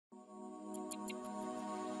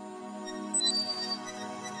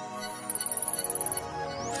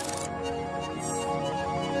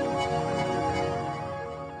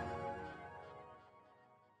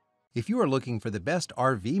If you are looking for the best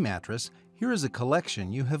RV mattress, here is a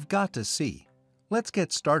collection you have got to see. Let's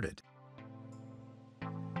get started.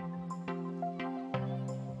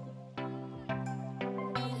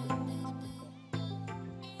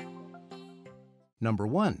 Number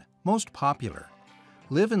 1. Most popular.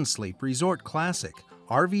 Live and Sleep Resort Classic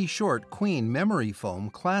RV Short Queen Memory Foam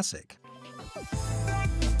Classic.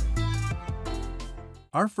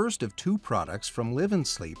 Our first of 2 products from Live and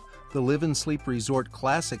Sleep, the Live and Sleep Resort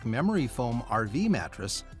Classic Memory Foam RV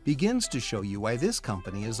Mattress, begins to show you why this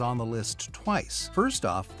company is on the list twice. First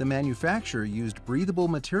off, the manufacturer used breathable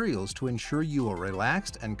materials to ensure you a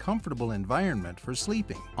relaxed and comfortable environment for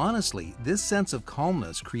sleeping. Honestly, this sense of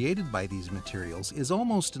calmness created by these materials is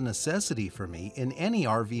almost a necessity for me in any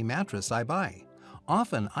RV mattress I buy.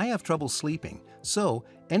 Often, I have trouble sleeping, so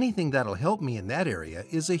anything that'll help me in that area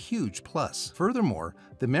is a huge plus. Furthermore,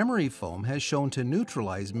 the memory foam has shown to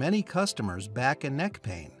neutralize many customers' back and neck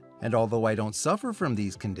pain. And although I don't suffer from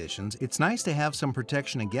these conditions, it's nice to have some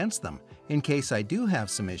protection against them in case I do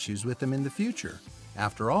have some issues with them in the future.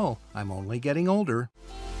 After all, I'm only getting older.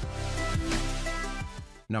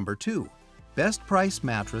 Number 2. Best Price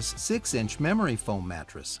Mattress 6-inch Memory Foam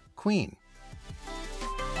Mattress, Queen.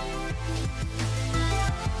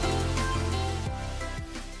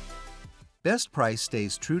 Best Price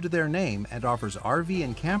stays true to their name and offers RV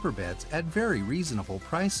and camper beds at very reasonable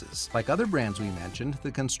prices. Like other brands we mentioned, the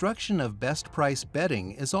construction of Best Price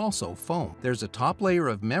bedding is also foam. There's a top layer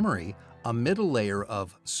of memory, a middle layer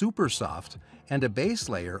of super soft, and a base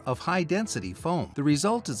layer of high-density foam. The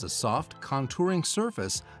result is a soft, contouring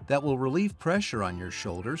surface that will relieve pressure on your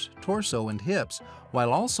shoulders, torso, and hips,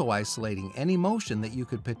 while also isolating any motion that you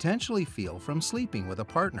could potentially feel from sleeping with a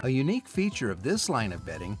partner. A unique feature of this line of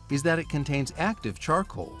bedding is that it contains active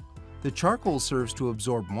charcoal. The charcoal serves to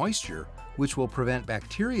absorb moisture, which will prevent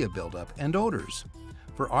bacteria buildup and odors.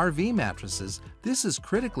 For RV mattresses, this is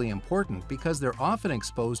critically important because they're often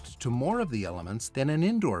exposed to more of the elements than an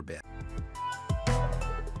indoor bed.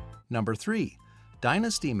 Number 3.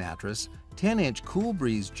 Dynasty Mattress 10-inch Cool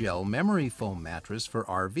Breeze Gel Memory Foam Mattress for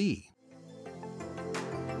RV.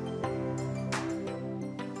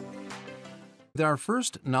 With our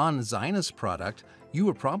first non-Zinus product, you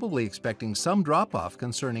were probably expecting some drop-off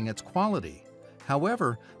concerning its quality.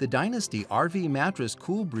 However, the Dynasty RV Mattress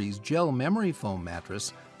Cool Breeze Gel Memory Foam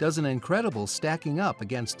Mattress does an incredible stacking up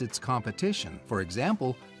against its competition. For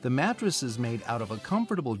example, the mattress is made out of a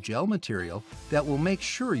comfortable gel material that will make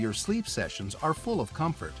sure your sleep sessions are full of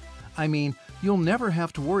comfort. I mean, you'll never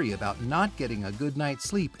have to worry about not getting a good night's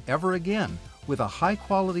sleep ever again with a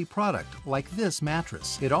high-quality product like this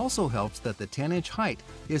mattress. It also helps that the 10-inch height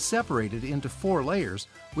is separated into 4 layers,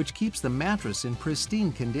 which keeps the mattress in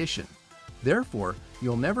pristine condition. Therefore,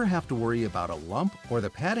 you'll never have to worry about a lump or the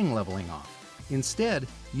padding leveling off. Instead,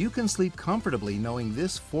 you can sleep comfortably knowing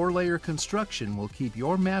this 4-layer construction will keep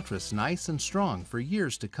your mattress nice and strong for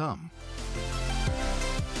years to come.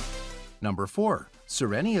 Number 4.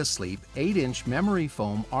 Serenia Sleep 8-inch Memory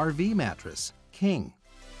Foam RV Mattress, King.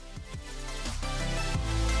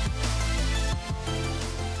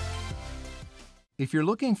 If you're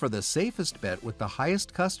looking for the safest bet with the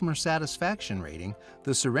highest customer satisfaction rating,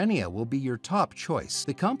 the Serenia will be your top choice.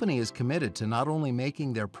 The company is committed to not only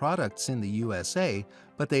making their products in the USA,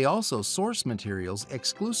 but they also source materials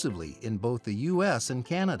exclusively in both the US and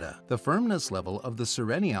Canada. The firmness level of the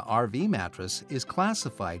Serenia RV mattress is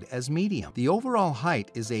classified as medium. The overall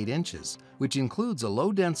height is 8 inches, which includes a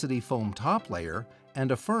low-density foam top layer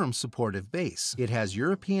and a firm supportive base. It has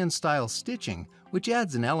European-style stitching, which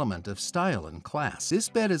adds an element of style and class. This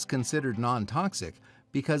bed is considered non-toxic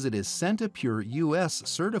because it is Centipure US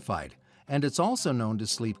certified, and it's also known to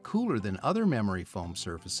sleep cooler than other memory foam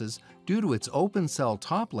surfaces due to its open cell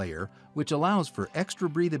top layer, which allows for extra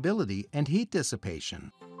breathability and heat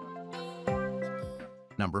dissipation.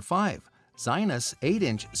 Number 5. Zinus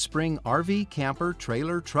 8-inch Spring RV Camper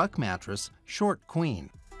Trailer Truck Mattress, Short Queen.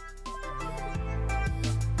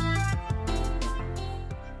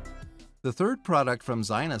 The third product from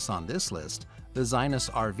Zinus on this list, the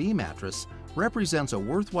Zinus RV Mattress, represents a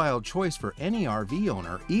worthwhile choice for any RV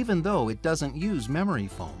owner even though it doesn't use memory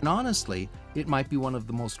foam. And honestly, it might be one of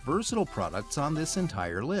the most versatile products on this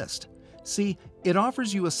entire list. See, it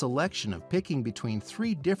offers you a selection of picking between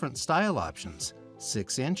 3 different style options,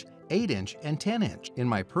 6-inch, 8-inch, and 10-inch. In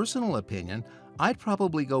my personal opinion, I'd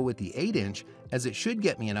probably go with the 8-inch as it should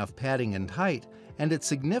get me enough padding and height, and it's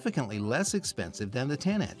significantly less expensive than the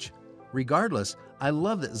 10-inch. Regardless, I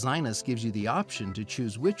love that Zinus gives you the option to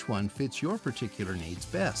choose which one fits your particular needs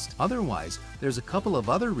best. Otherwise, there's a couple of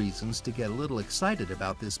other reasons to get a little excited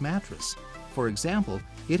about this mattress. For example,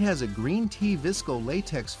 it has a green tea visco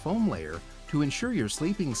latex foam layer to ensure your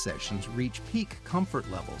sleeping sessions reach peak comfort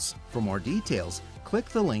levels. For more details, click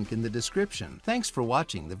the link in the description. Thanks for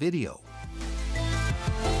watching the video.